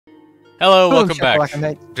Hello, Boom, welcome back. shakalaka,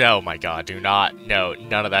 mate. Oh my god, do not, no,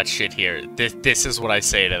 none of that shit here. This is what I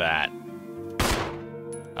say to that.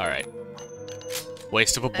 Alright.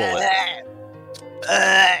 Waste of a bullet.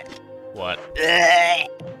 What?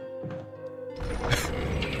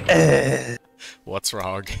 What's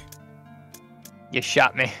wrong? You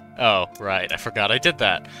shot me. Oh, right, I forgot I did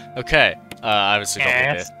that. Okay, obviously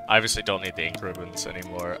Yes. don't need the ink ribbons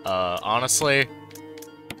anymore. Honestly,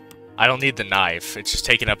 I don't need the knife. It's just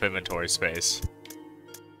taking up inventory space.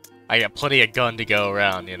 I got plenty of gun to go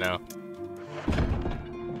around, you know?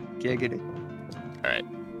 Giggity. Alright.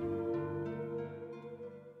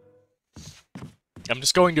 I'm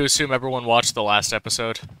just going to assume everyone watched the last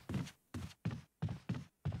episode.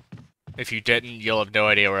 If you didn't, you'll have no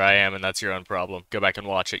idea where I am, and that's your own problem. Go back and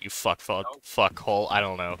watch it, you fuckhole. I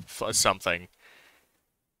don't know. Something.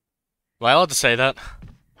 Am I allowed to say that?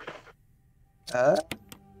 I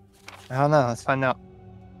don't know. Let's find out.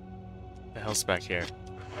 The hell's back here?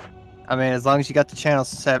 I mean, as long as you got the channel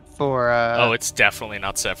set for, Oh, it's definitely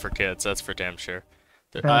not set for kids. That's for damn sure.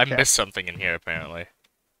 I Okay. missed something in here, apparently.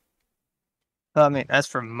 Well, I mean, as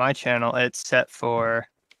for my channel, it's set for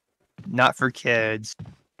not for kids,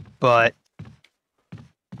 but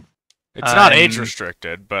It's not age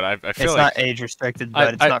restricted, but I feel it's like not age restricted,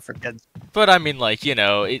 but it's not for kids. But I mean, like, you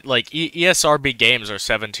know, ESRB games are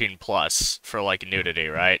 18 plus for like nudity,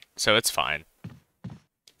 right? So it's fine.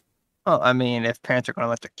 Well, I mean, if parents are going to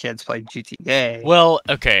let their kids play GTA, Well,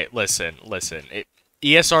 okay, listen.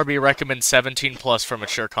 ESRB recommends 17 plus for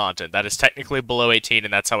mature content. That is technically below 18,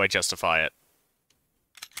 and that's how I justify it.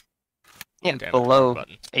 yeah, Damn it, below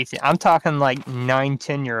button. 18. I'm talking like 9,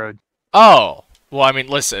 10-year-old. Oh, well, I mean,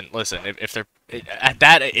 listen. If they're at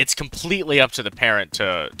that, it's completely up to the parent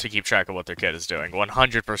to keep track of what their kid is doing.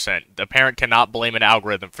 100%. The parent cannot blame an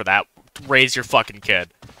algorithm for that. Raise your fucking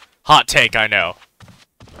kid. Hot take, I know.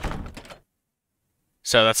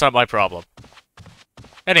 So that's not my problem.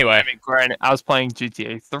 Anyway, I mean, granted, I was playing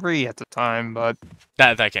GTA 3 at the time, but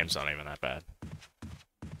that game's not even that bad.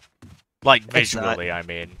 Like It's not. visually, I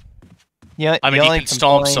mean. yeah, I mean, you can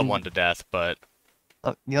stomp someone to death, but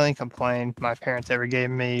The only complaint my parents ever gave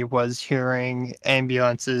me was hearing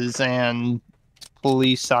ambulances and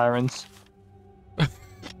police sirens.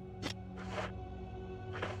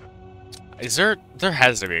 is there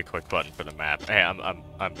has to be a quick button for the map. Hey,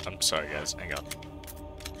 I'm sorry guys, hang on.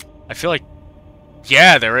 I feel like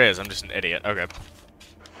yeah, there is. I'm just an idiot. Okay.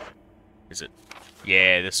 Is it?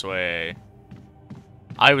 Yeah, this way.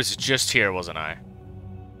 I was just here, wasn't I?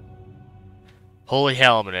 Holy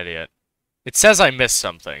hell, I'm an idiot. It says I missed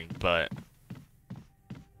something, but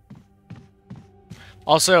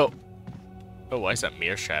also, oh, why is that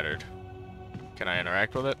mirror shattered? Can I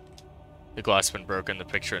interact with it? The glass has been broken, the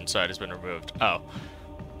picture inside has been removed. Oh.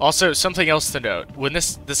 Also, something else to note. When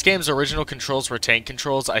this game's original controls were tank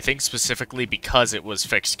controls, I think specifically because it was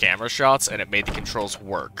fixed camera shots and it made the controls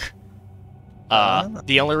work.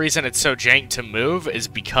 The only reason it's so jank to move is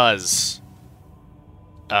because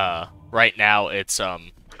right now it's damn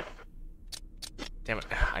it,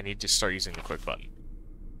 I need to start using the quick button.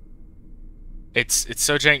 It's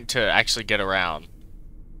so jank to actually get around.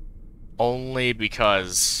 Only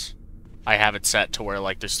because I have it set to where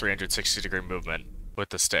like there's 360-degree movement with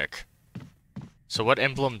the stick. So what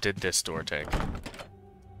emblem did this door take?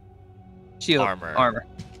 Shield. Armor.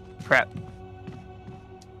 Prep.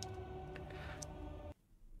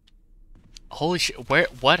 Holy shit,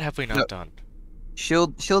 what have we not done?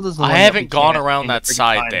 Shield is the one I that haven't we gone can't around seem that to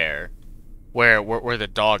side find. there. Where the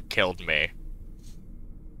dog killed me.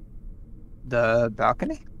 The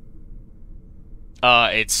balcony?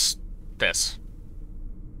 It's this.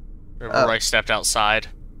 Remember where I stepped outside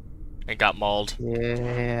and got mauled?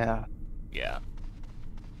 Yeah. Yeah.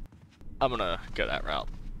 I'm gonna go that route.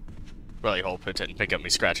 Really hope it didn't pick up me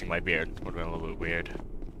scratching my beard. Would've been a little bit weird.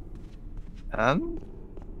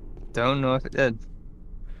 Don't know if it did.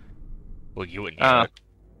 Well, you wouldn't hear it.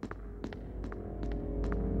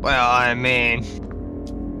 Well, I mean,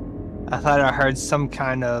 I thought I heard some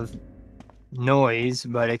kind of noise,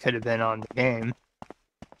 but it could have been on the game.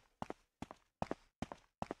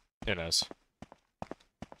 Who knows?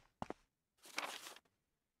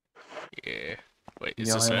 Yeah. Wait, is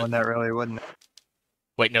The this only it? one that really wouldn't.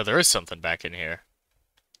 Wait, no, there is something back in here.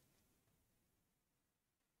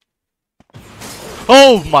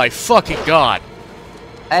 Oh my fucking god!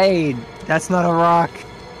 Hey, that's not a rock.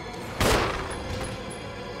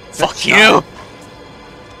 Fuck you!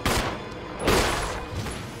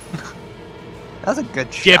 That's a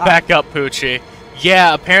good shot. Get back up, Poochie.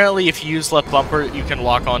 Yeah, apparently if you use left bumper, you can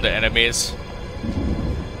lock onto enemies.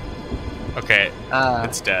 Okay,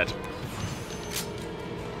 it's dead.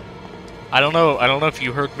 I don't know if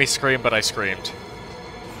you heard me scream, but I screamed.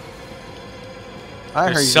 I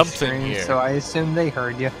There's heard you something scream, here. so I assume they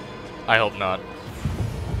heard you. I hope not.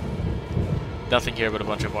 Nothing here but a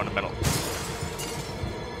bunch of ornamental.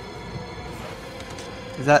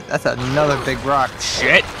 That's another big rock.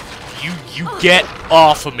 Shit! You get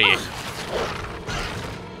off of me!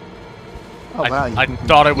 Oh wow! I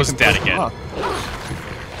thought I was can dead push them again.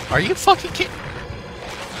 off. Are you fucking kidding?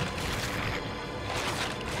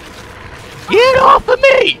 Get off of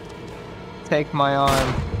me! Take my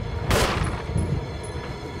arm.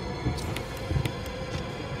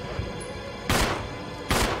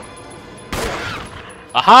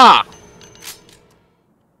 Aha!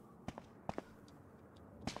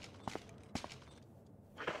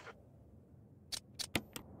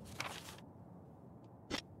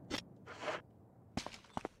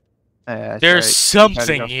 There's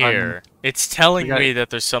something here. It's telling me that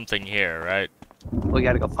there's something here, right? We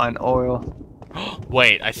gotta go find oil.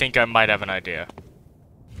 Wait, I think I might have an idea.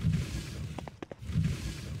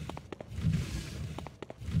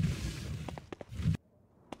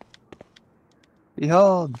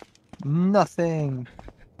 Behold, nothing.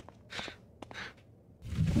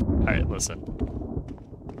 Alright, listen.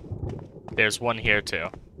 There's one here, too.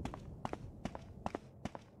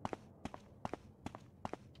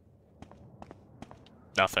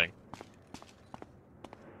 Nothing.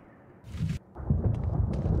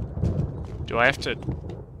 Do I have to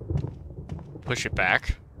push it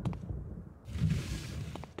back?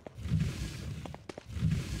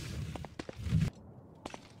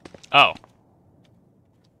 Oh.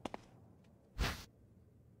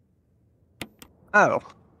 Oh.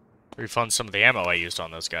 Refund some of the ammo I used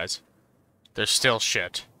on those guys. They're still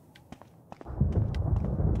shit.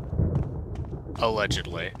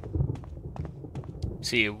 Allegedly.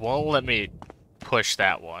 See, it won't let me push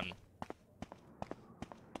that one.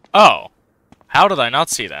 Oh! How did I not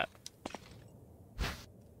see that?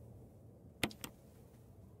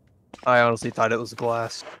 I honestly thought it was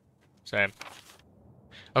glass. Same.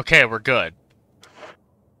 Okay, we're good.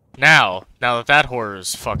 Now that that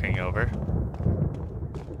horror's fucking over.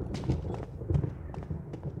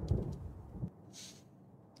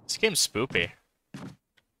 This game's spoopy.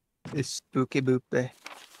 It's spooky boopy.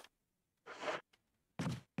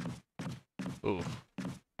 Ooh.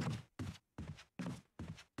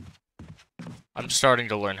 I'm starting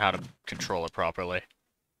to learn how to control it properly.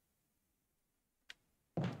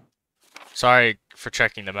 Sorry for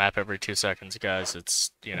checking the map every 2 seconds, guys.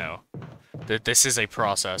 It's, you know, this is a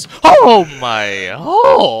process. Oh my!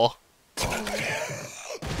 Oh!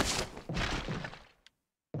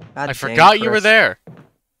 I forgot you were there.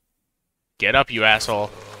 Get up, you asshole.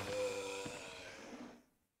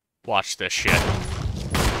 Watch this shit.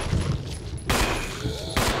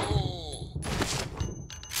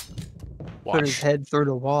 Put his head through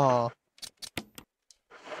the wall.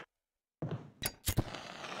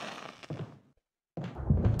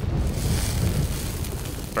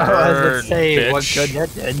 Burn, I was gonna say, bitch. what good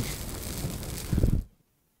that did.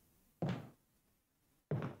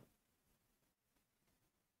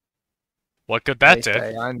 What good that They did?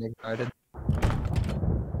 say I'm ignited.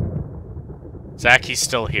 Zach, he's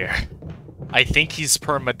still here. I think he's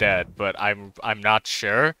perma-dead, but I'm not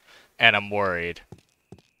sure, and I'm worried.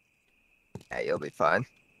 Yeah, you'll be fine.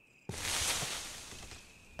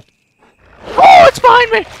 Oh, it's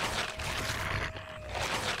behind me!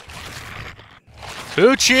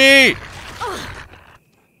 Poochie!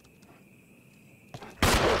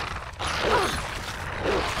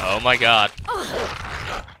 Oh my god.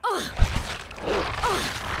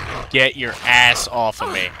 Get your ass off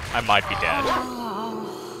of me. I might be dead.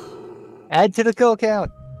 Add to the kill count.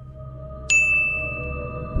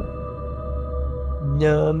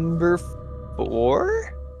 Number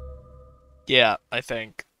 4? Yeah, I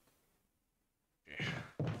think.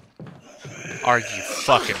 Are you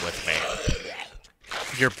fucking with me?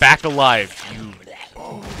 You're back alive, you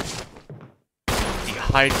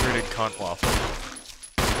dehydrated cunt waffle.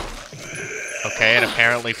 Okay, and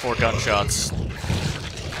apparently 4 gunshots.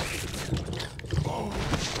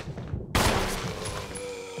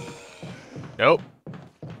 Nope.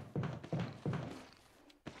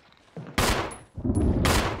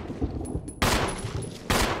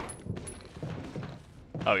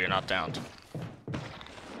 Oh, you're not downed.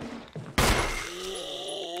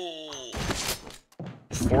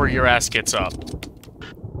 Before your ass gets up.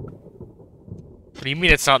 What do you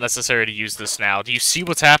mean it's not necessary to use this now? Do you see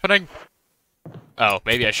what's happening? Oh,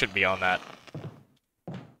 maybe I shouldn't be on that.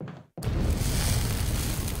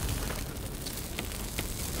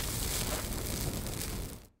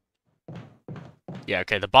 Yeah,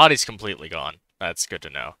 okay, the body's completely gone. That's good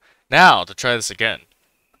to know. Now, to try this again.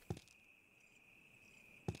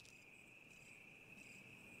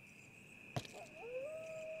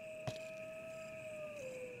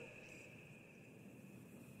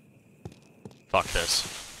 Fuck this.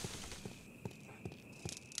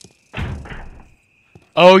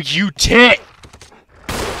 Oh, you tit!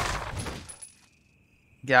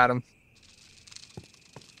 Got him.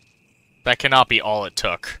 That cannot be all it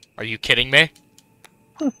took. Are you kidding me?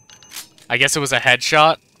 I guess it was a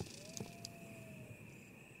headshot.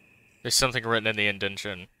 There's something written in the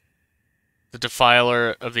indention. The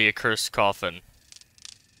defiler of the accursed coffin.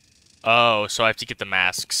 Oh, so I have to get the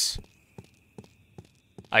masks.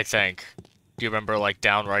 I think. Do you remember, like,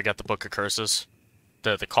 down where I got the Book of Curses?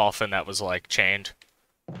 The coffin that was, like, chained?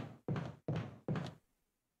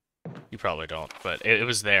 You probably don't, but it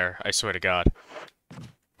was there, I swear to God.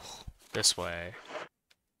 This way.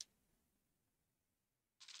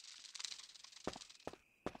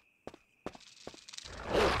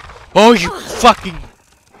 Oh, you fucking...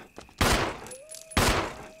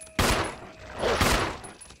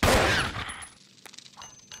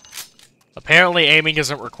 Apparently aiming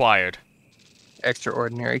isn't required.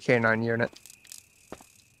 Extraordinary canine unit.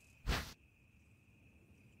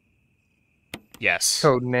 Yes.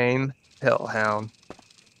 Code name, Hellhound.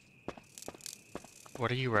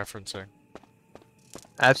 What are you referencing?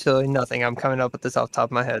 Absolutely nothing. I'm coming up with this off the top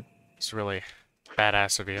of my head. It's really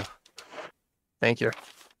badass of you. Thank you.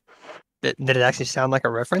 Did it actually sound like a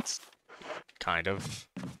reference? Kind of.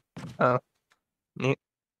 Oh. Neat.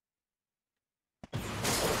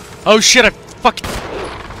 Oh shit, I fucking...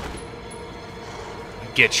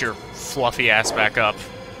 Get your fluffy ass back up.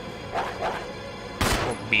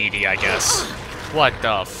 Or meaty, I guess. What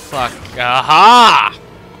the fuck? Aha!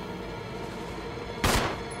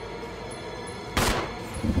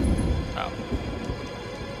 Oh.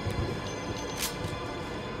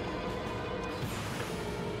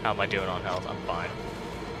 How am I doing on health? I'm fine.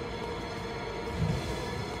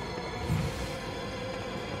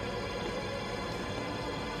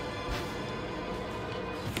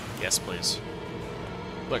 Yes, please.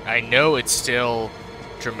 Look, I know it's still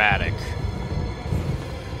dramatic.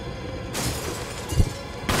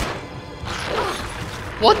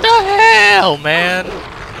 What the hell, man?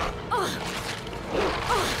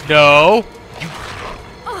 No. You...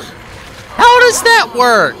 How does that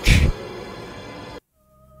work?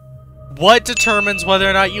 What determines whether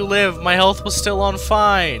or not you live? My health was still on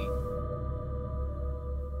fine.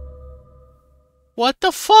 What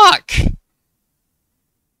the fuck?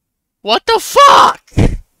 What the fuck?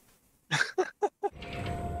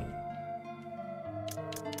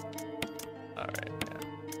 Alright, man.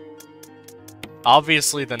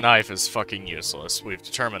 Obviously the knife is fucking useless. We've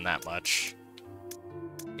determined that much.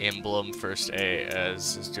 Emblem first A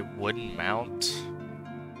as a wooden mount.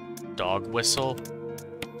 Dog whistle.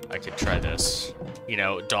 I could try this. You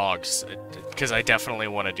know, dogs. Because I definitely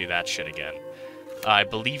want to do that shit again. I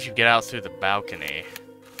believe you get out through the balcony.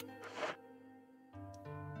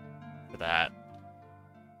 For that.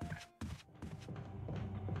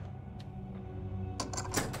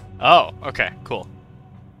 Oh, okay, cool.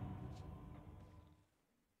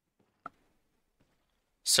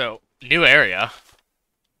 So, new area.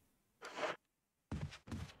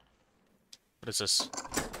 What is this?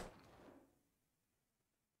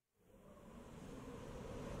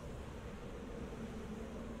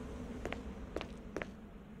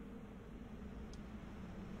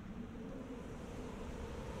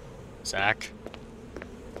 Zach?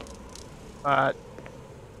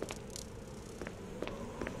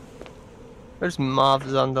 There's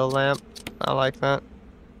moths on the lamp. I like that.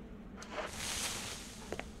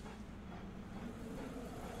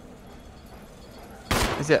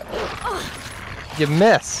 Is it? You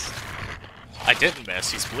missed. I didn't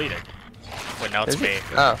miss, he's bleeding. Wait, now it's Is me. it?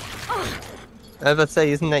 Oh. I was about to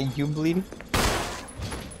say, isn't that you bleeding?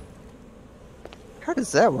 How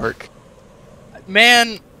does that work?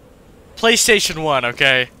 Man, PlayStation 1,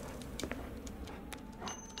 okay?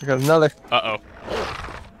 We got another. Uh-oh.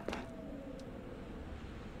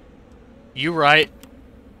 You right.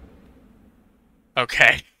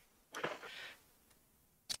 Okay.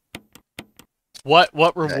 What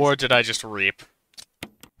reward did I just reap?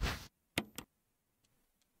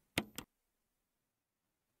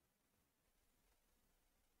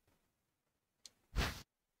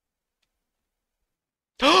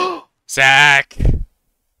 Zach!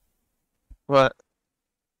 What?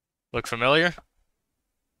 Look familiar?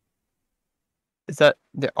 Is that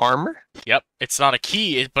the armor? Yep. It's not a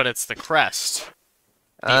key, but it's the crest.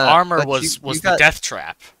 The Uh, armor but was you the got- death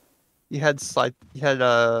trap. You had was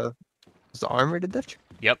the armor the death trap?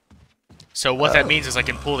 Yep. So what that means is I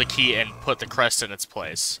can pull the key and put the crest in its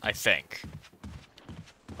place, I think.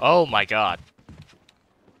 Oh my god.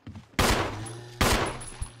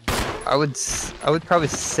 I would probably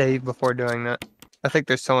save before doing that. I think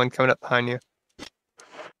there's someone coming up behind you.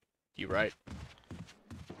 You right.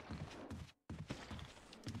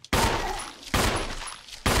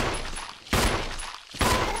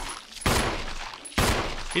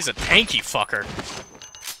 He's a tanky fucker.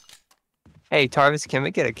 Hey, Tarvis, can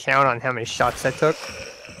we get a count on how many shots that took?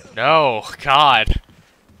 No, God.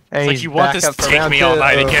 And It's like he's you want back this up to for take round me all two.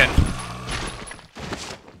 night again.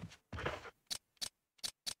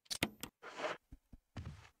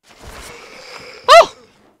 Oh!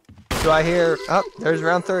 Do I hear... Oh, there's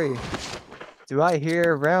round 3. Do I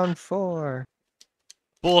hear round 4?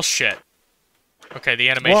 Bullshit. Okay, the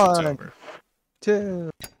animation's 1, over. 2,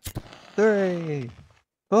 3,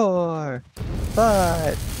 4,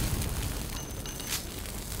 5.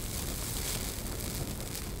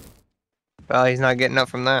 Well, he's not getting up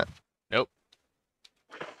from that. Nope.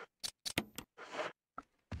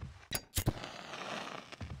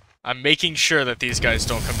 I'm making sure that these guys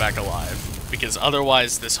don't come back alive, because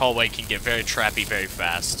otherwise this hallway can get very trappy very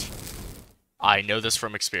fast. I know this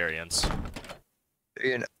from experience. Do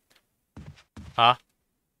you know? Huh?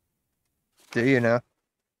 Do you know?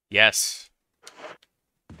 Yes.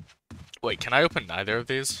 Wait, can I open neither of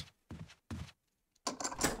these?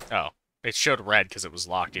 Oh. It showed red because it was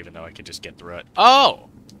locked, even though I could just get through it. Oh!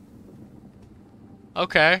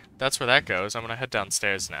 Okay, that's where that goes. I'm gonna head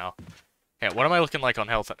downstairs now. Yeah, what am I looking like on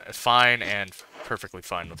health? Fine and perfectly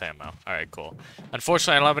fine with ammo. Alright, cool.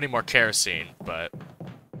 Unfortunately, I don't have any more kerosene, but...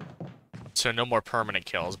 So no more permanent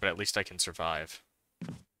kills, but at least I can survive.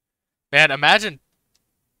 Man, imagine...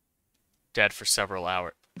 Dead for several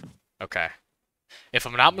hours. Okay. If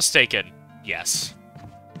I'm not mistaken, yes.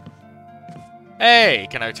 Hey,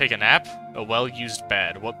 can I take a nap? A well-used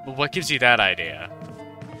bed. What gives you that idea?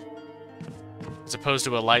 As opposed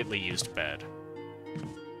to a lightly used bed.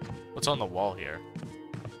 What's on the wall here?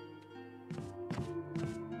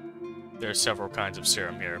 There are several kinds of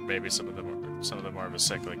serum here. Maybe some of them are of a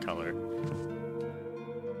sickly color.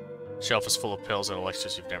 Shelf is full of pills and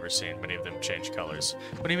elixirs you've never seen. Many of them change colors.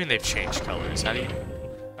 What do you mean they've changed colors? How do you...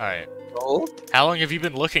 Alright. Gold? How long have you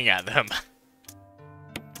been looking at them?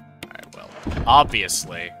 Alright, well,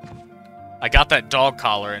 obviously. I got that dog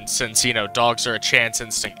collar, and since, you know, dogs are a chance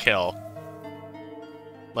instant kill,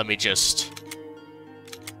 let me just...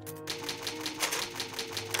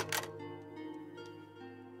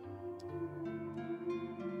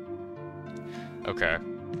 Okay.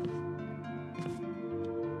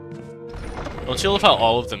 Don't you love how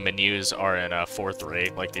all of the menus are in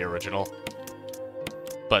 4:3, like the original?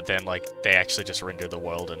 But then, like, they actually just render the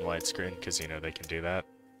world in widescreen, because, you know, they can do that.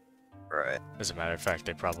 Right. As a matter of fact,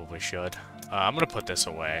 they probably should. I'm gonna put this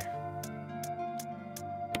away.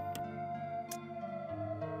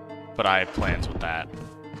 But I have plans with that.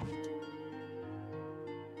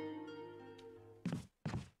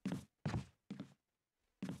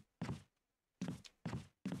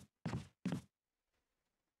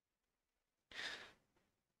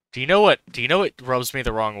 Do you know what rubs me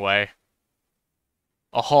the wrong way?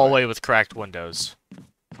 A hallway with cracked windows.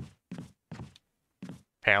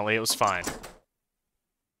 Apparently it was fine.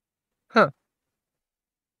 Huh.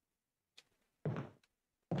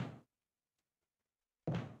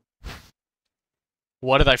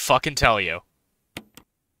 What did I fucking tell you?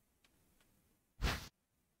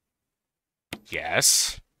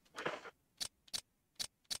 Yes.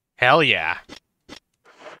 Hell yeah.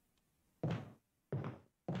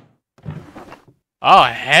 Oh,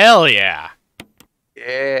 hell yeah.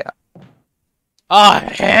 Yeah. Oh,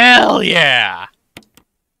 hell yeah.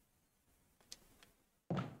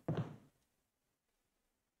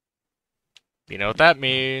 You know what that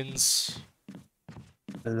means.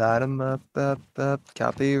 Light 'em up,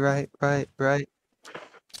 copyright, right.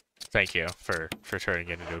 Thank you for turning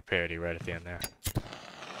it into a parody right at the end there.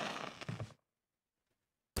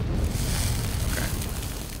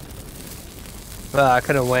 Well, I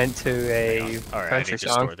could have went to a Alright, I need country to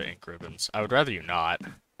song. store the ink ribbons. I would rather you not.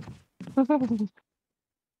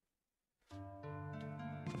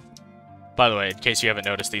 By the way, in case you haven't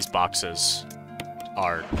noticed, these boxes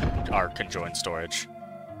are conjoined storage.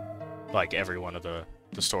 Like every one of the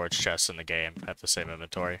storage chests in the game have the same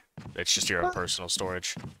inventory. It's just your own personal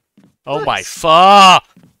storage. Oh my fuck!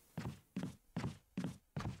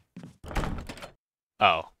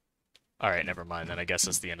 Oh. Alright, never mind then. I guess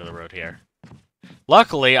that's the end of the road here.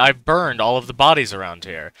 Luckily, I've burned all of the bodies around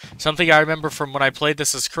here. Something I remember from when I played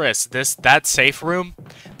this as Chris, that safe room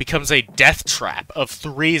becomes a death trap of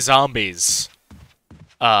 3 zombies.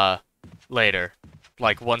 later.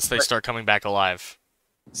 Like, once they start coming back alive.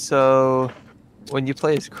 So, when you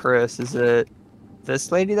play as Chris, is it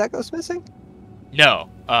this lady that goes missing? No,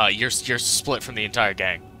 you're split from the entire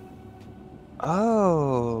gang.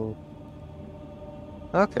 Oh.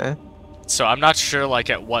 Okay. So I'm not sure, like,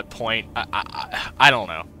 at what point. I don't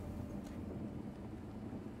know.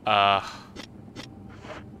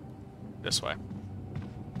 This way.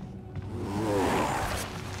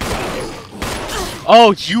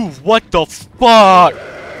 Oh, you, what the fuck?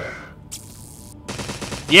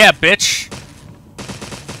 Yeah, bitch.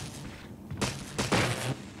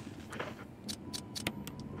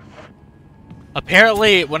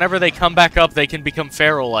 Apparently, whenever they come back up, they can become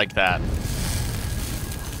feral like that.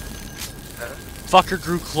 Fucker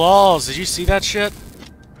grew claws. Did you see that shit?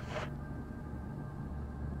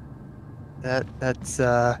 That's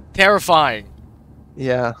Terrifying.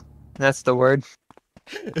 yeah, that's the word.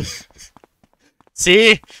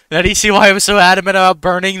 See? Now do you see why I was so adamant about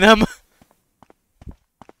burning them?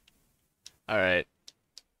 Alright.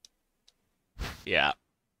 Yeah.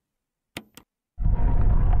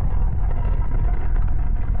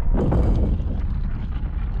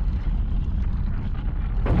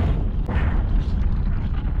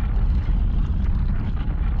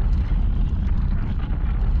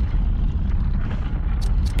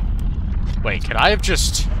 Wait, could I have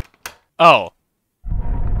just... Oh.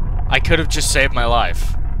 I could have just saved my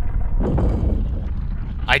life.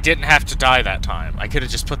 I didn't have to die that time. I could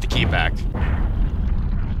have just put the key back.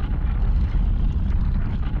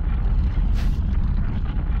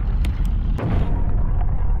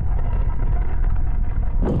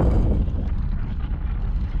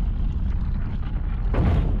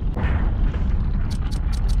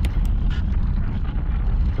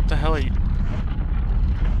 What the hell are you...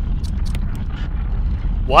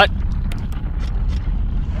 What?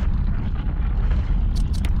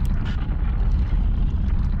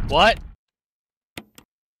 What?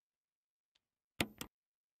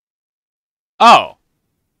 Oh.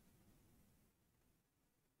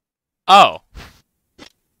 Oh.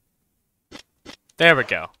 There we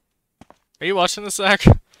go. Are you watching this, Zach?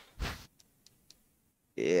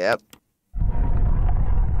 Yep.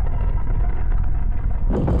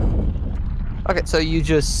 Okay, so you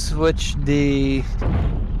just switched the...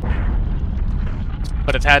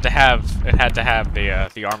 But it had to have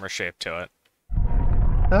the armor shape to it.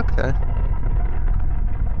 Okay.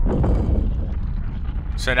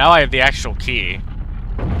 So now I have the actual key.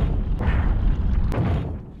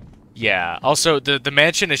 Yeah. Also, the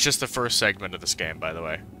mansion is just the first segment of this game, by the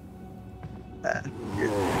way.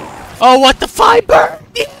 Oh, what the fiber?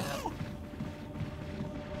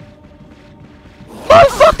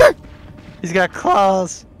 Motherfucker! He's got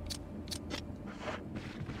claws.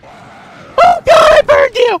 Oh god, I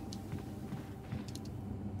burned you!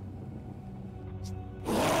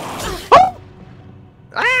 Oh!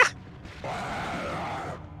 Ah!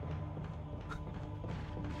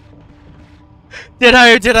 Did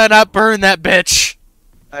I or did I not burn that bitch?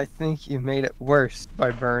 I think you made it worse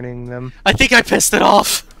by burning them. I think I pissed it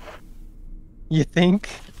off. You think?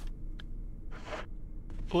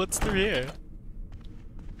 What's through here?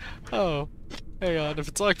 Oh. Hang on, if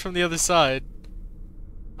it's locked from the other side.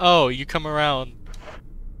 Oh, you come around.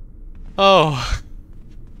 Oh.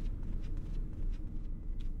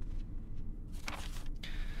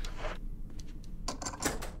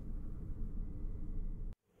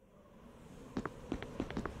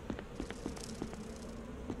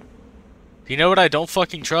 You know what I don't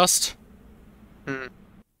fucking trust? Hmm.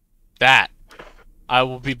 That. I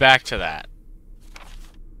will be back to that.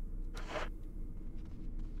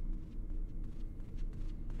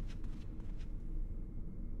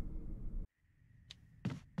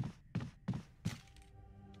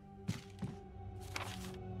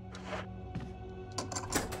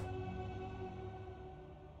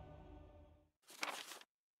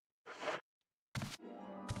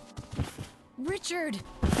 Richard!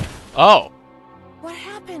 Oh. What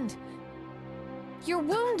happened? You're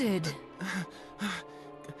wounded.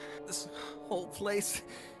 This whole place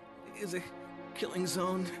is a killing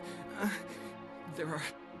zone. There are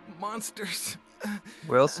monsters.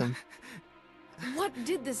 Wilson. What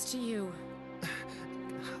did this to you?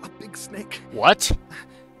 A big snake. What?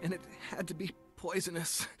 And it had to be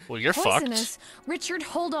poisonous. Well, you're Poisonous? fucked. Richard,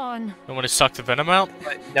 hold on. You want to suck the venom out?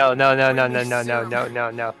 No.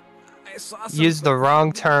 I saw some Use the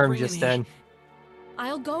wrong from term Granny. just then.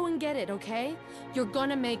 I'll go and get it, okay? You're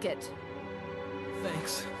gonna make it.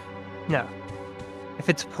 Thanks. No. If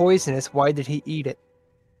it's poisonous, why did he eat it?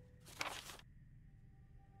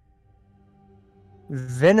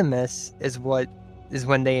 Venomous is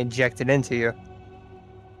when they inject it into you.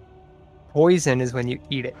 Poison is when you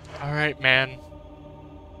eat it. Alright, man.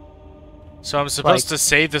 So I'm supposed to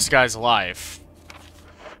save this guy's life.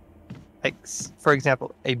 Like, for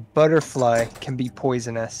example, a butterfly can be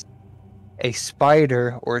poisonous. A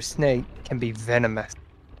spider or a snake can be venomous.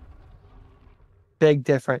 Big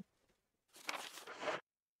difference.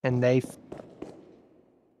 And they...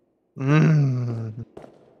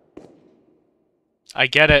 I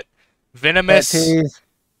get it. Venomous.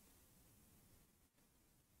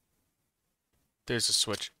 There's a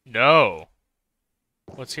switch. No.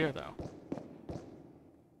 What's here, though?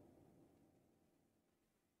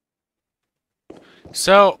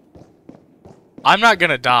 So, I'm not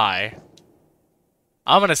gonna die.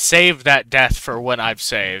 I'm gonna save that death for when I've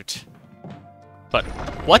saved. But,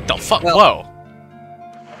 what the fuck? Well, Whoa.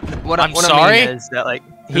 What I'm what sorry? I mean is that, like,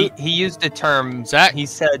 he used the term... Zach? He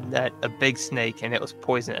said that a big snake and it was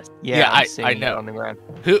poisonous. Yeah, Yeah, I'm seeing I it know. on the ground.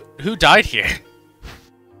 Who died here?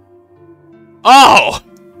 Oh!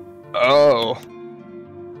 Oh.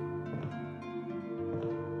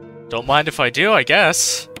 Don't mind if I do, I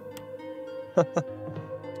guess.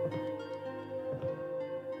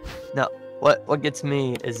 No, what gets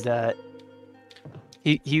me is that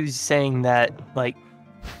he was saying that, like,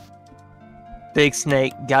 Big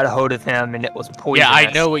Snake got a hold of him and it was poisonous. Yeah, I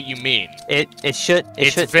know what you mean. It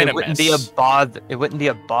wouldn't venomous. be a bother. It wouldn't be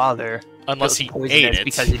a bother Unless if it he was ate poisonous it.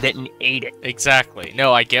 because he didn't eat it. Exactly.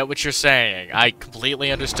 No, I get what you're saying. I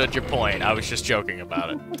completely understood your point. I was just joking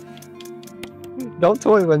about it. Don't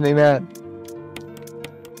toy with me, man.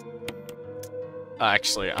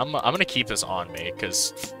 Actually, I'm gonna keep this on me,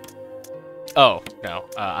 cause... Oh, no.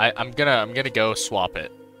 I'm gonna go swap it.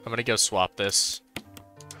 I'm gonna go swap this.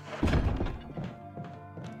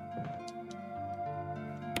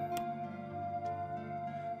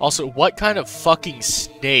 Also, what kind of fucking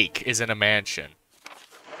snake is in a mansion?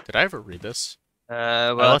 Did I ever read this?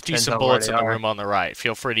 Well, I left you depends some on bullets where in they the are. room on the right.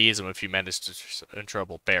 Feel free to use them if you manage to in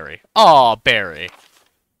trouble. Barry. Aw, Barry.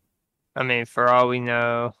 I mean, for all we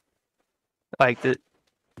know, like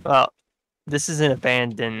well, this is an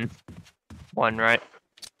abandoned one, right?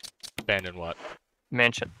 Abandoned what?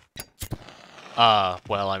 Mansion.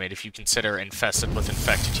 Well, I mean, if you consider infested with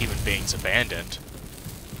infected human beings abandoned.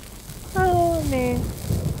 Oh, I mean,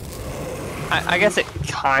 I guess it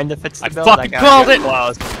kind of fits the I bill. fucking That guy called got it!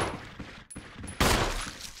 close.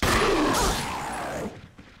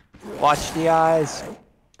 Watch the eyes.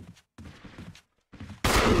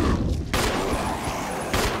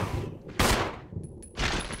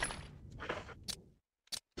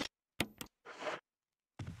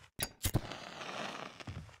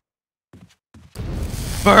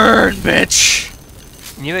 Burn, bitch!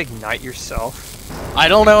 Can you ignite yourself? I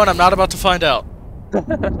don't know, and I'm not about to find out.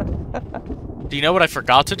 Do you know what I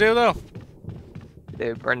forgot to do, though?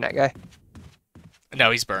 Dude, burn that guy.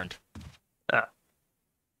 No, he's burned. Ah.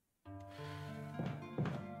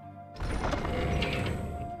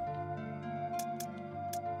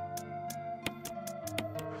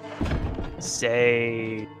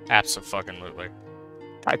 Say Abso-fucking-lutely.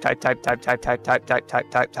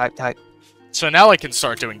 type. So now I can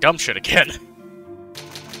start doing dumb shit again.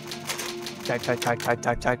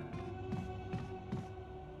 Type.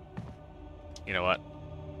 You know what?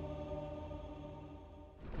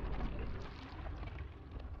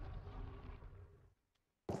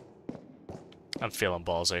 I'm feeling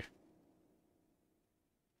ballsy.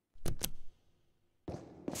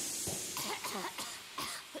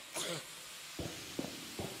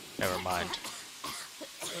 Never mind.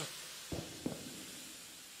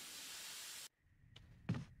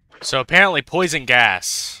 So apparently poison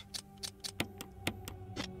gas.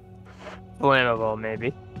 Flammable,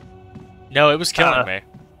 maybe. No, it was killing me.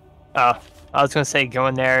 Oh, I was gonna say go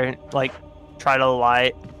in there and, like, try to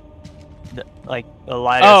light, a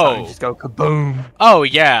light or something, just go kaboom. Oh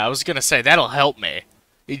yeah, I was gonna say that'll help me.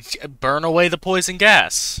 Burn away the poison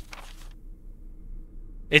gas.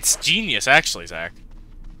 It's genius, actually, Zach.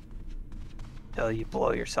 Till you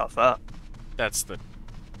blow yourself up. That's the...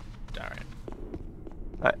 Alright.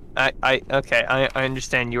 Okay, I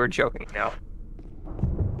understand you were joking now.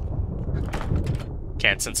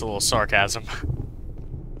 Can't sense a little sarcasm.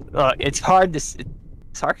 Look, it's hard to...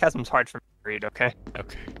 Sarcasm's hard for me to read, okay?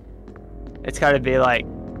 Okay. It's gotta be like,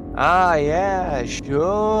 ah, yeah,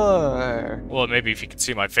 sure. Well, maybe if you could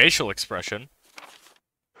see my facial expression.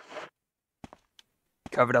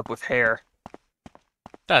 Covered up with hair.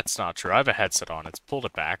 That's not true. I have a headset on. It's pulled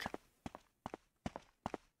it back.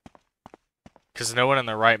 Because no one in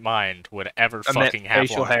their right mind would ever fucking have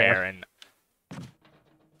facial long hair. hair. And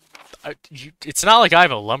it's not like I have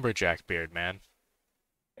a lumberjack beard, man.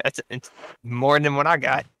 It's more than what I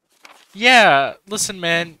got. Yeah, listen,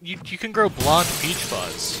 man, you can grow blonde peach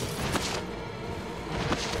fuzz.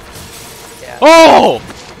 Yeah. Oh!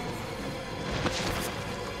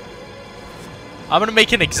 I'm gonna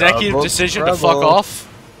make an executive Double decision to fuck trouble. off.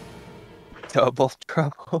 Double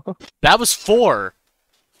trouble. That was 4.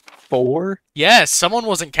 4 Yes, someone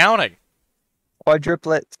wasn't counting.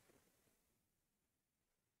 quadruplets.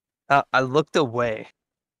 I looked away,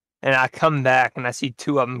 and I come back, and I see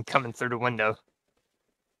 2 of them coming through the window.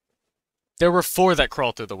 There were 4 that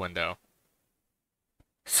crawled through the window. I'm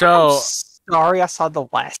So, sorry, I saw the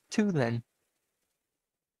last 2 then.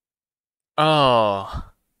 oh.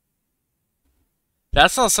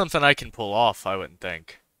 That's not something I can pull off, I wouldn't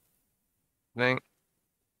think. Think.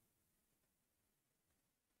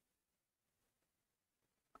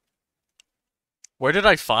 Where did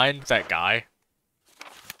I find that guy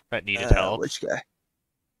that needed help? Which guy?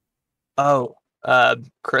 Oh,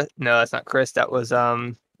 Chris. No, that's not Chris. That was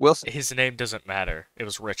Wilson. His name doesn't matter. It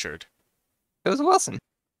was Richard. It was Wilson.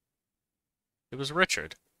 It was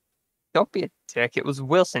Richard. Don't be a dick. It was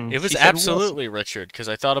Wilson. It was She said Wilson. absolutely Richard, because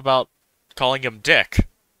I thought about calling him Dick.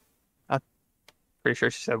 Pretty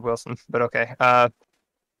sure she said Wilson, but okay.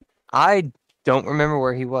 I don't remember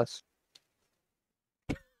where he was.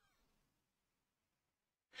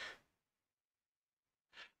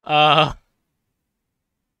 I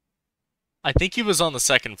think he was on the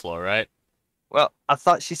 2nd floor, right? Well, I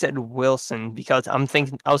thought she said Wilson because I was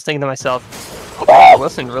thinking to myself, oh,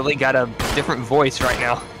 Wilson really got a different voice right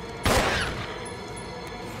now.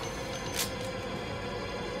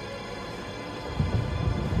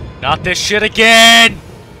 Not this shit again!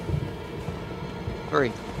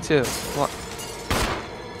 3, 2, 1.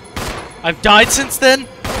 I've died since then?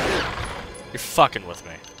 You're fucking with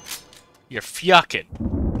me. You're fucking.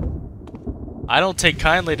 I don't take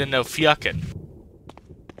kindly to no fucking.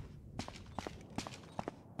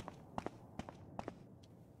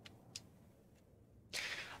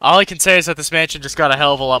 All I can say is that this mansion just got a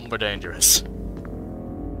hell of a lot more dangerous.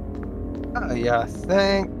 Oh yeah, I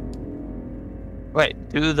think. Wait,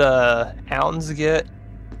 do the hounds get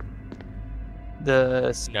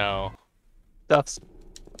the No. stuff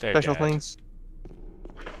They're special dead. things?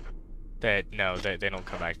 They don't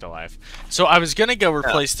come back to life. So I was gonna go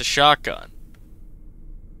replace the shotgun.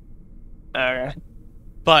 Okay.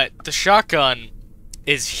 But the shotgun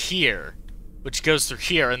is here, which goes through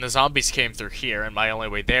here, and the zombies came through here, and my only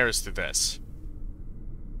way there is through this.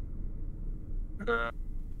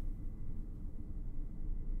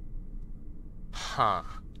 Huh.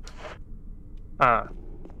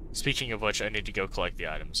 Speaking of which, I need to go collect the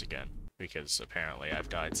items again, because apparently I've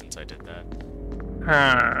died since I did that.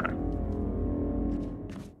 Huh.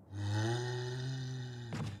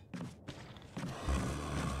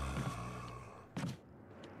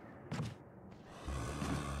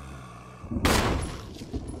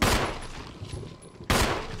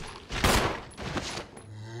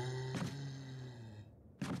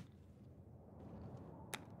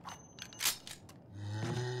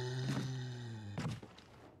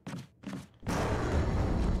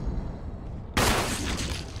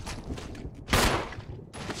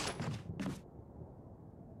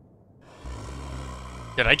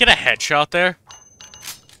 Did I get a headshot there?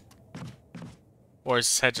 Or is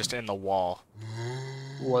his head just in the wall?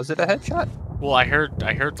 Was it a headshot? Well, I heard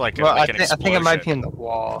like, Well, like I an think explosion. it might be in the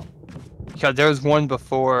wall. Because there was one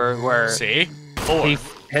before where See? 4.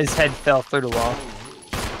 his head fell through the wall.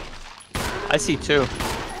 I see 2.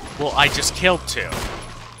 Well, I just killed 2.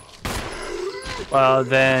 Well,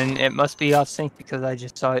 then it must be off sync because I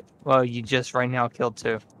just saw it. Well, you just right now killed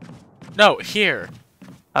 2. No, here.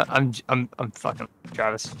 I'm fucking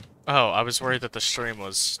Travis. Oh, I was worried that the stream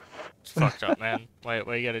was fucked up, man. Why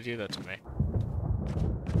you gotta do that to me?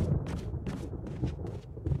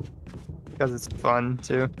 Because it's fun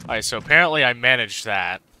too. Alright, so apparently I managed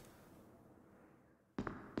that.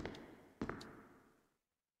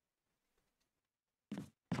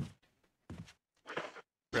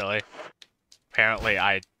 Really? Apparently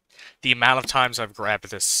the amount of times I've grabbed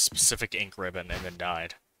this specific ink ribbon and then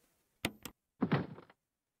died.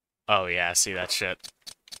 Oh yeah, see that shit?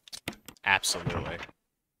 Absolutely.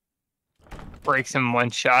 Breaks him one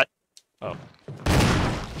shot. Oh.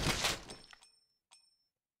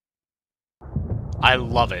 I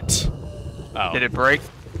love it. Oh. Did it break?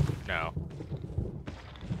 No.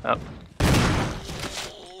 Oh.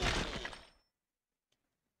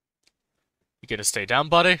 You gonna stay down,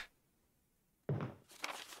 buddy?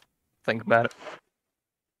 Think about it.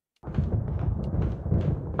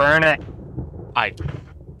 Burn it.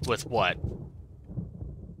 With what?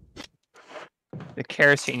 The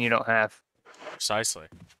kerosene you don't have. Precisely.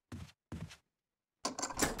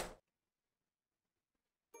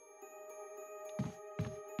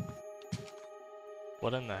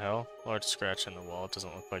 What in the hell? Large scratch in the wall. It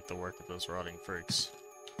doesn't look like the work of those rotting freaks.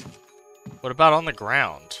 What about on the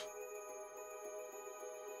ground?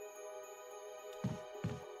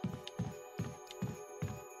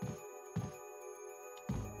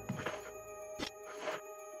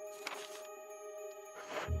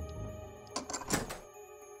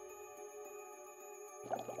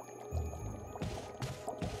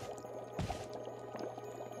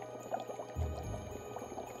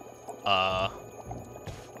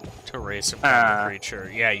 To raise some kind of creature.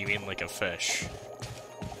 Yeah, you mean like a fish.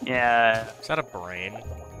 Yeah. Is that a brain?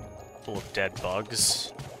 Full of dead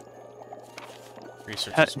bugs?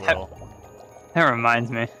 Research Ha- as well. That reminds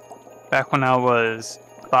me. Back when I was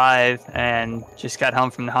 5 and just got home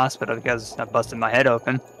from the hospital because I busted my head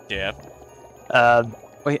open, Yeah.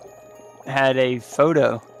 we had a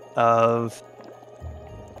photo of.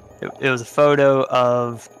 It was a photo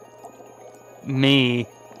of me,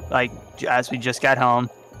 like, as we just got home,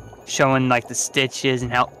 showing, like, the stitches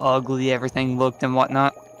and how ugly everything looked and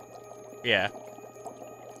whatnot. Yeah.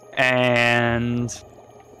 And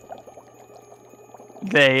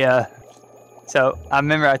they, so I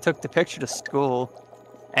remember I took the picture to school,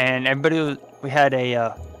 and we had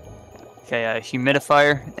a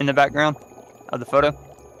humidifier in the background of the photo,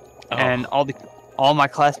 and all my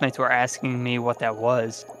classmates were asking me what that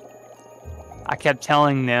was. I kept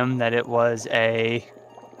telling them that it was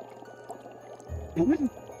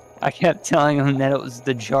I kept telling them that it was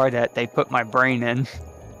the jar that they put my brain in.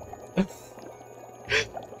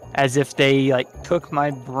 As if they, like, took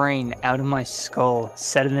my brain out of my skull,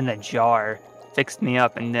 set it in a jar, fixed me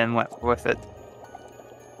up, and then went with it.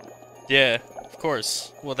 Yeah, of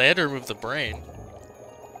course. Well, they had to remove the brain.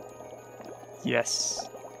 Yes.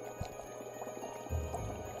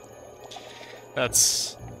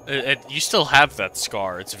 That's... you still have that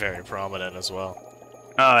scar. It's very prominent as well.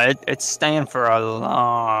 Oh, it's staying for a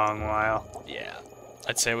long while. Yeah.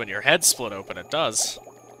 I'd say when your head split open, it does.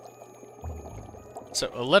 So,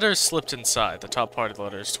 a letter slipped inside. The top part of the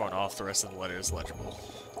letter is torn off. The rest of the letter is legible.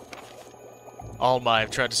 Alma,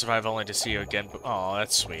 I've tried to survive only to see you again. Oh,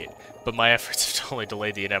 that's sweet. But my efforts have only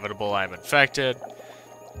delayed the inevitable. I am infected.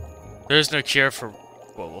 There is no cure for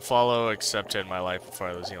what will follow, except in my life before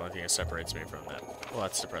I lose the only thing that separates me from them. Well,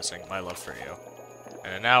 that's depressing. My love for you.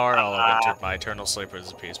 In an hour, I'll have entered my eternal sleep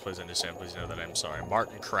as a peace. Please understand. Please know that I'm sorry.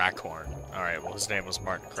 Martin Crackhorn. Alright, well, his name was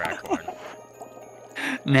Martin Crackhorn.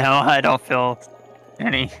 Now I don't feel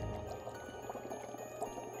any.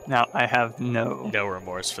 Now I have no. No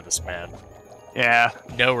remorse for this man. Yeah.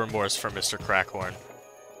 No remorse for Mr. Crackhorn.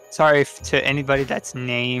 Sorry to anybody that's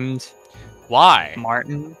named Why?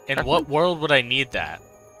 Martin. In what world would I need that?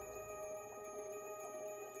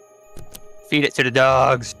 Feed it to the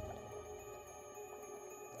dogs.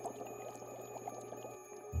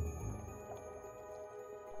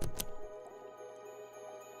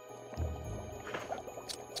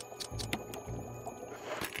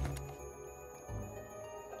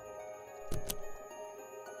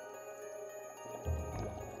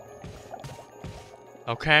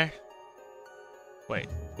 Okay. Wait,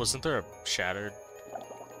 wasn't there a shattered?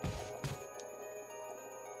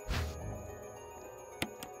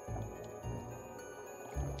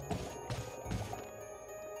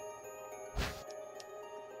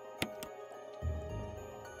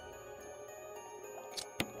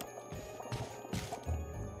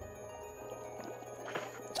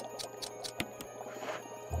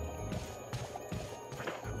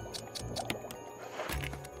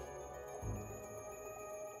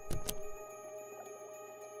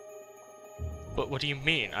 But what do you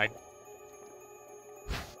mean?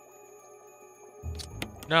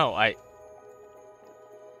 No,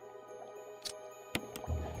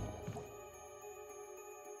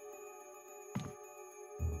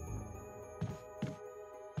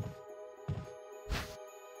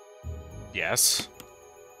 Yes.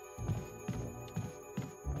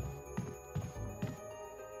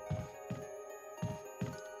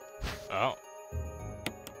 Oh.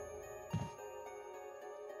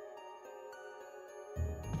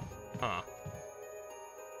 Huh.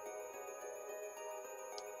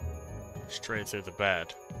 Straight through the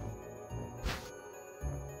bed.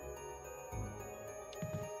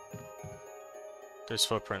 Those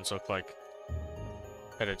footprints look like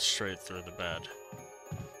headed straight through the bed.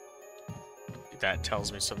 That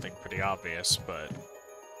tells me something pretty obvious, but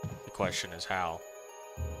the question is how.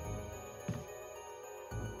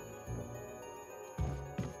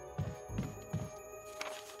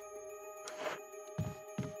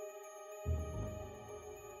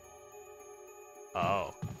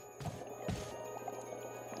 Oh.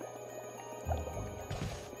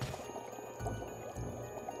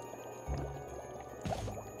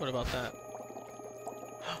 What about that?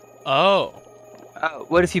 Oh.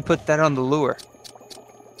 What if you put that on the lure?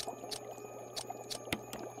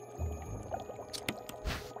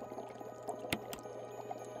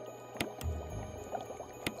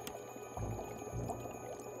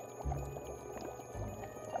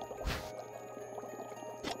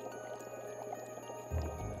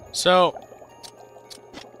 So,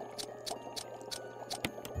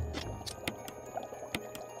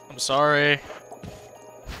 I'm sorry.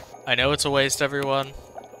 I know it's a waste, everyone.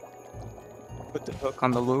 Put the hook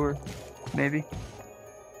on the lure, maybe.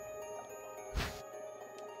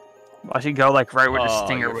 I should go like right where the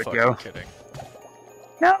stinger you're would fucking go. kidding.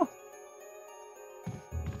 No.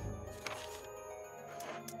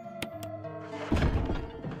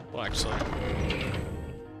 Well, actually.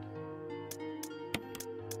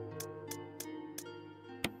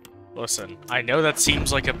 Listen, I know that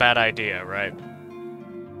seems like a bad idea, right?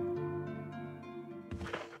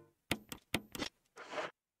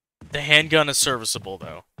 The handgun is serviceable,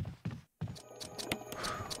 though.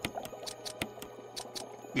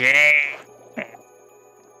 Yeah.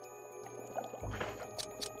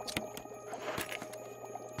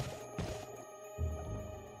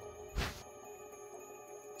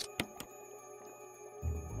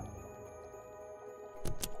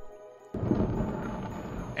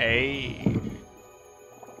 Hey.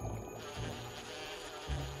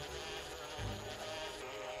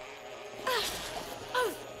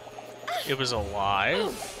 It was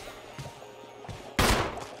alive?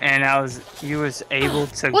 And you was able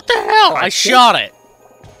to. What the hell? I shot it!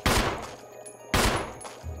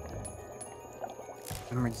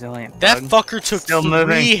 I'm resilient. That bug. fucker took Still 3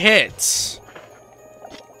 moving. hits!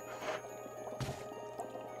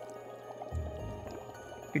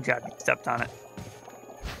 Good job, you stepped on it.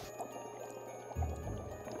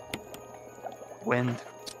 Wind.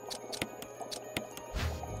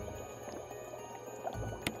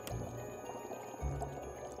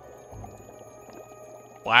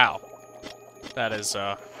 Wow. That is,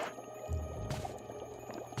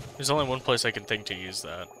 There's only one place I can think to use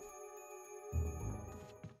that.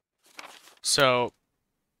 So,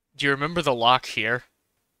 do you remember the lock here?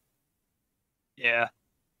 Yeah.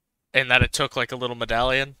 And that it took, like, a little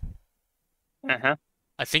medallion? Uh-huh.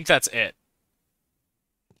 I think that's it.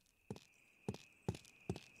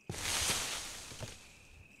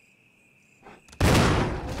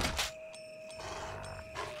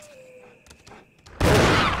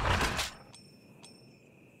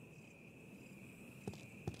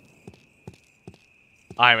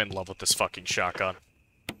 I'm in love with this fucking shotgun.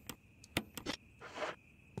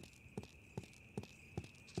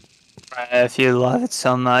 If you love it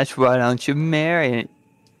so much, why don't you marry it?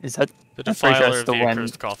 Is that The I'm pretty sure Defiler that's of the the one.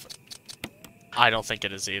 Accursed Coffin. I don't think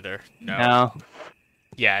it is either. No. No.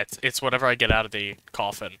 Yeah, it's whatever I get out of the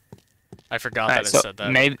coffin. I forgot Alright, that it so said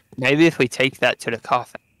that. maybe if we take that to the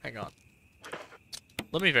coffin. Hang on.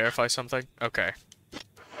 Let me verify something. Okay.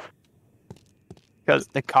 Because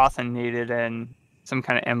the coffin needed some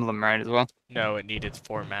kind of emblem, right, as well? No, it needed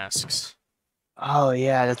 4 masks. Oh,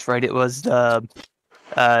 yeah, that's right. It was the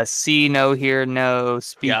see no, hear no,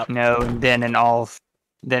 speak Yep. no, and then in all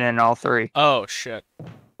 3. Oh, shit.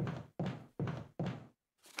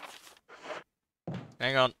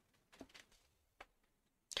 Hang on.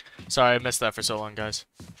 Sorry, I missed that for so long, guys.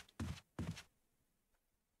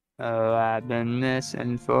 Oh, I've been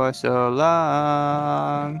missing for so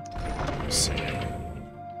long. Sing it.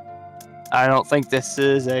 I don't think this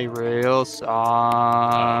is a real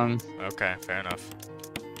song. Okay, fair enough.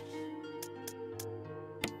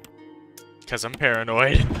 Because I'm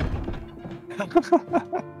paranoid.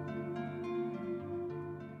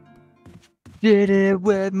 Did it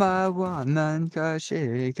with my woman, cause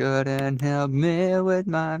she couldn't help me with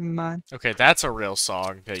my mind. Okay, that's a real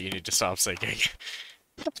song that you need to stop singing.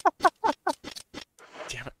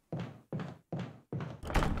 Damn it.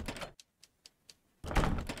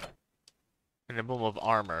 An emblem of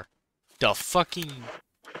armor. The fucking...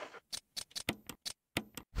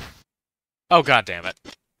 Oh, god damn it.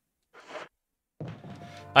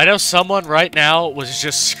 I know someone right now was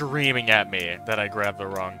just screaming at me that I grabbed the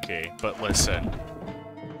wrong key, but listen.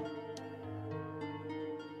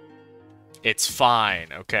 It's fine,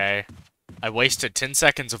 okay? I wasted 10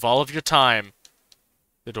 seconds of all of your time.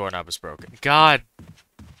 The doorknob is broken. God.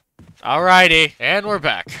 Alrighty. And we're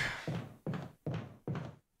back.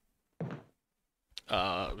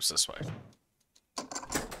 It was this way.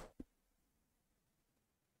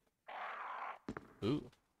 Ooh.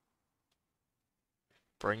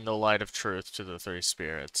 Bring the light of truth to the 3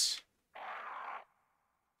 spirits.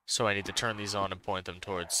 So I need to turn these on and point them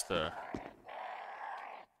towards the...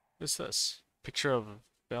 What's this? Picture of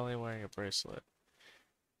Belly wearing a bracelet.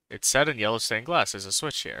 It's set in yellow stained glass. There's a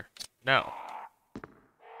switch here. No.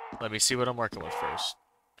 Let me see what I'm working with first.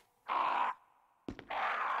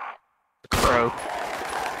 Crow.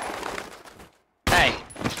 Hey.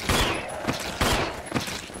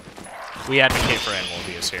 We advocate for animal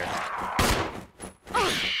abuse here.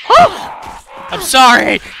 I'm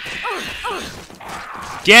sorry!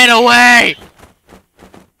 Get away!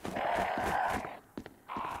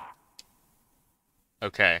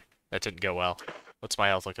 Okay, that didn't go well. What's my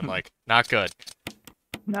health looking like? Not good.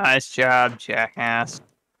 Nice job, jackass.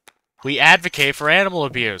 We advocate for animal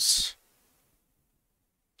abuse.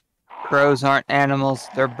 Crows aren't animals,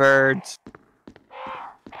 they're birds.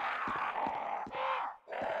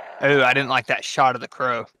 Oh, I didn't like that shot of the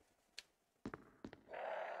crow.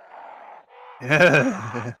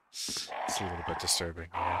 It's a little bit disturbing,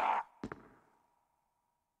 yeah.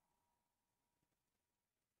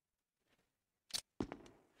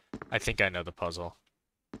 I think I know the puzzle.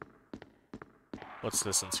 What's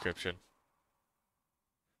this inscription?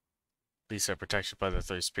 Lisa, protection by the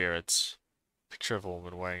three spirits. Picture of a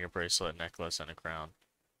woman wearing a bracelet, necklace, and a crown.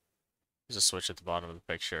 There's a switch at the bottom of the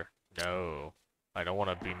picture. No. I don't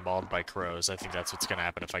want to be mauled by crows. I think that's what's going to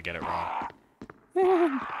happen if I get it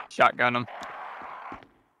wrong. Shotgun him.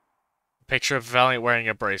 Picture of Valiant wearing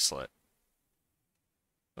a bracelet.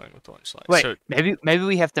 Going with orange light. Wait, So, maybe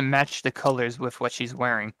we have to match the colors with what she's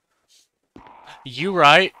wearing. you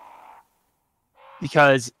right.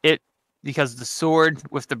 Because the sword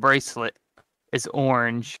with the bracelet is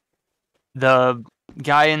orange. The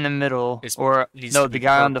guy in the middle, Needs no, to the be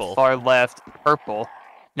guy on the purple. far left, purple.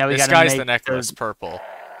 Now we This gotta guy's make the necklace, purple.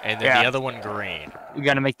 And then Yeah. the other one, green. We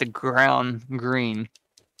gotta make the ground green.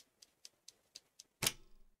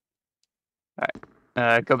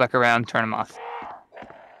 Alright. Go back around, turn them off.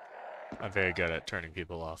 I'm very good at turning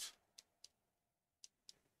people off.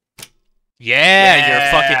 Yeah, you're a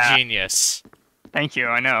Yeah. fucking genius. Thank you,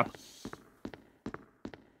 I know.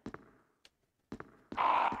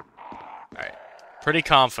 Alright. Pretty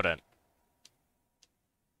confident.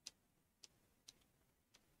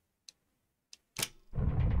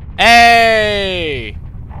 Hey!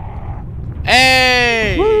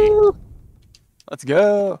 Hey! Woo! Let's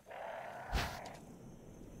go.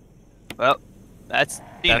 Well, that's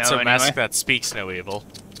Sino That's a anyway. mask that speaks no evil.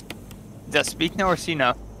 Does speak no or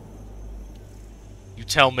Sino? You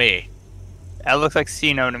tell me. That looks like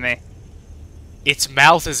Sino to me. Its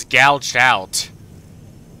mouth is gouged out.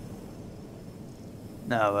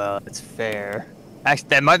 No, well, it's fair. Actually,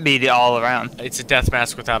 that might be the all around. It's a death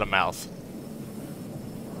mask without a mouth.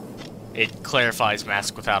 It clarifies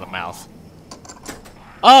mask without a mouth.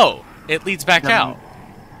 Oh! It leads back out.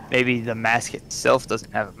 Maybe the mask itself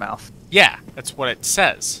doesn't have a mouth. Yeah, that's what it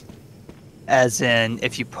says. As in,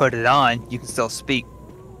 if you put it on, you can still speak.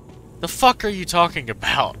 The fuck are you talking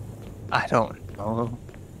about? I don't know.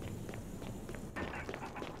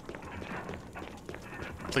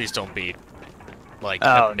 Please don't beat, like,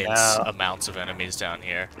 Oh, immense no. amounts of enemies down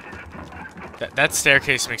here. That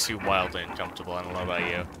staircase makes me wildly uncomfortable, I don't know about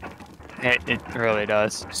you. It really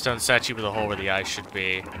does. Stone statue with a hole where the eyes should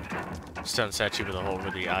be. Stone statue with a hole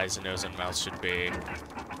where the eyes and nose and mouth should be.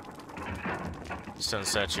 Stone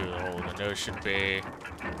statue with a hole where the nose should be.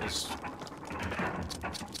 There's...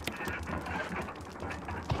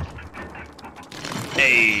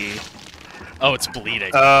 Hey. Oh, it's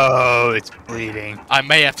bleeding. Oh, it's bleeding. I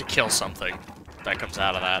may have to kill something that comes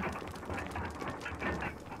out of that.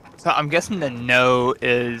 So I'm guessing the no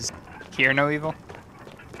is hear no evil.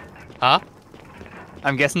 Huh?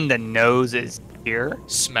 I'm guessing the nose is hear.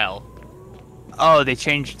 Smell. Oh, they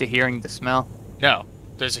changed to hearing the smell. No,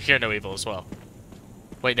 there's a hear no evil as well.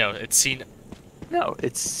 Wait, no, it's see No,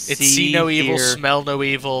 it's see no evil, hear. smell no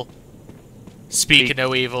evil, speak Speak.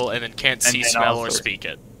 no evil, and then can't And see, then smell, or also- speak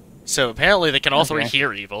it. So apparently they can all three Okay.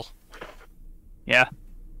 hear evil. Yeah.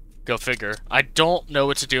 Go figure. I don't know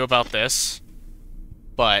what to do about this,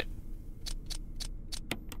 but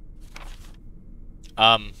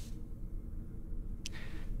I'm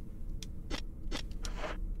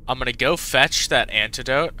gonna go fetch that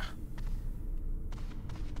antidote.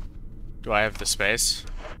 Do I have the space?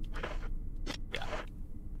 Yeah.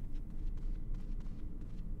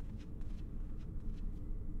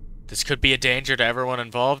 This could be a danger to everyone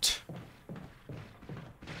involved.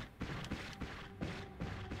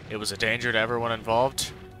 It was a danger to everyone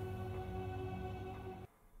involved.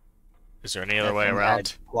 Is there any other way Definitely around?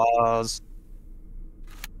 had Claws.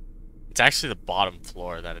 It's actually the bottom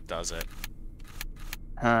floor that it does it.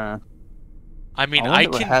 Huh. I mean, wonder I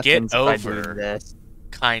what can happens get if I do over, this.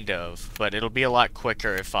 kind of, but it'll be a lot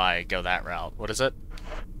quicker if I go that route. What is it?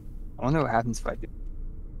 I wonder what happens if I do.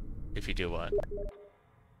 If you do what?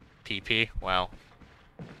 PP? Wow.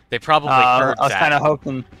 They probably heard I was kind that. of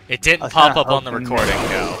hoping. It I didn't was pop kinda up on the hoping recording,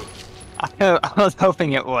 no. I was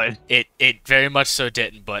hoping it would. It very much so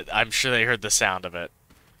didn't, but I'm sure they heard the sound of it.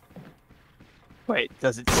 Wait,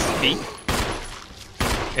 does it speak?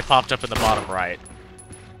 It popped up in the bottom right.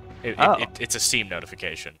 Oh. It's a Steam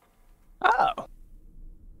notification. Oh.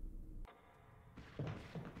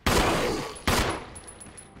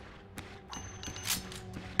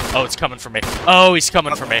 Oh, it's coming for me. Oh, he's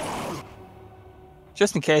coming for me.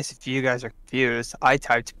 Just in case if you guys are confused, I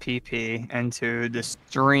typed PP into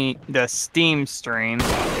the Steam stream,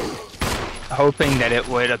 hoping that it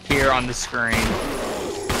would appear on the screen.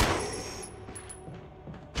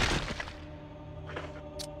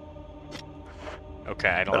 Okay,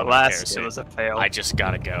 I don't But know what alas, cares. it was a fail. I just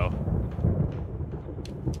gotta go.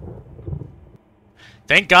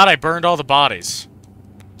 Thank God I burned all the bodies.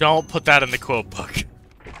 Don't put that in the quote book.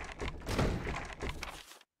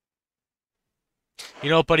 You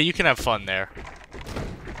know what, buddy? You can have fun there.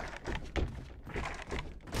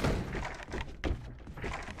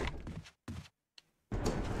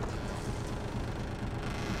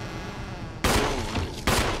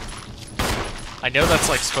 I know that's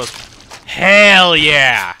like supposed to... Hell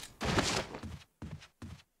yeah!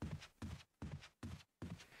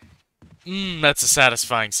 That's a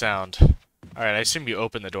satisfying sound. Alright, I assume you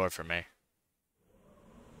open the door for me.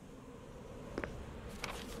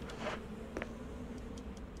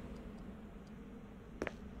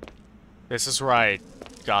 This is where I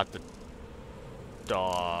got the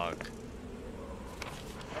dog.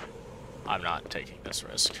 I'm not taking this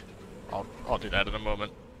risk. I'll do that in a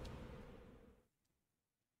moment.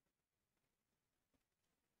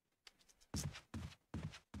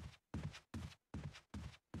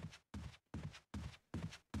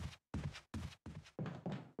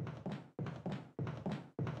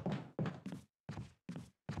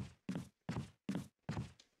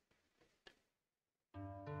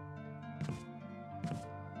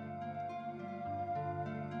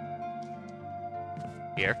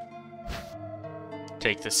 Here.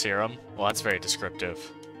 Take the serum. Well, that's very descriptive.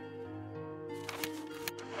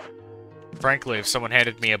 Frankly, if someone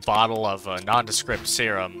handed me a bottle of nondescript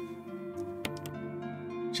serum,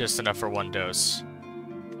 just enough for one dose.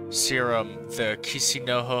 Serum, the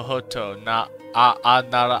Kisinoho Hoto, na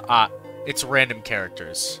nara a. It's random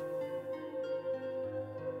characters.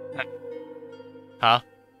 Huh?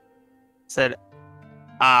 Said,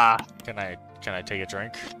 Can I take a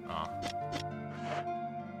drink? Oh.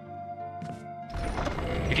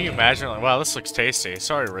 Can you imagine? Like, wow, this looks tasty.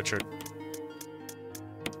 Sorry, Richard.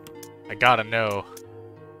 I gotta know.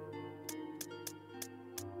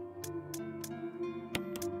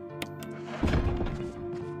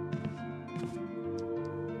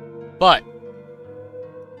 But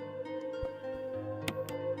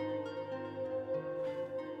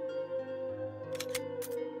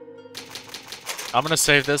I'm gonna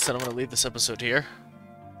save this and I'm gonna leave this episode here.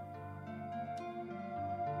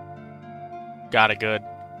 Got a good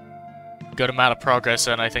amount of progress,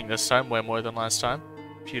 and I think this time way more than last time.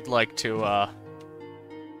 If you'd like to,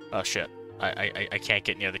 oh shit, I can't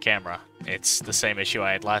get near the camera. It's the same issue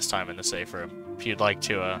I had last time in the safe room. If you'd like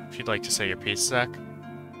to say your piece, Zach.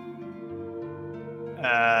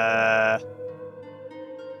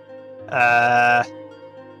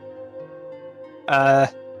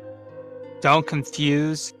 Don't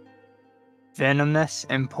confuse venomous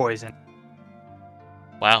and poison,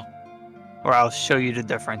 Wow. or I'll show you the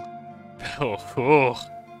difference. Oh.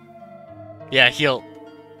 Yeah, he'll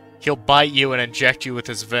bite you and inject you with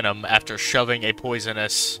his venom after shoving a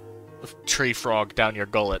poisonous tree frog down your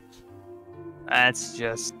gullet. That's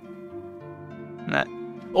just... That,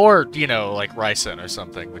 Or, you know, like ricin or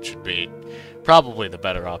something, which would be probably the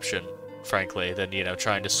better option, frankly, than, you know,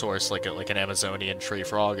 trying to source like an Amazonian tree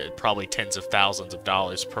frog at probably tens of thousands of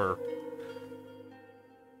dollars per.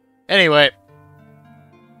 Anyway.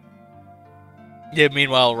 Yeah,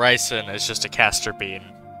 meanwhile, ricin is just a castor bean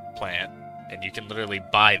plant, and you can literally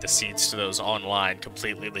buy the seeds to those online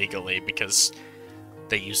completely legally because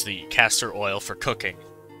they use the castor oil for cooking,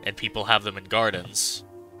 and people have them in gardens,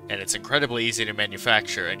 and it's incredibly easy to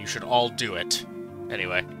manufacture, and you should all do it.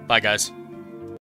 Anyway, bye guys.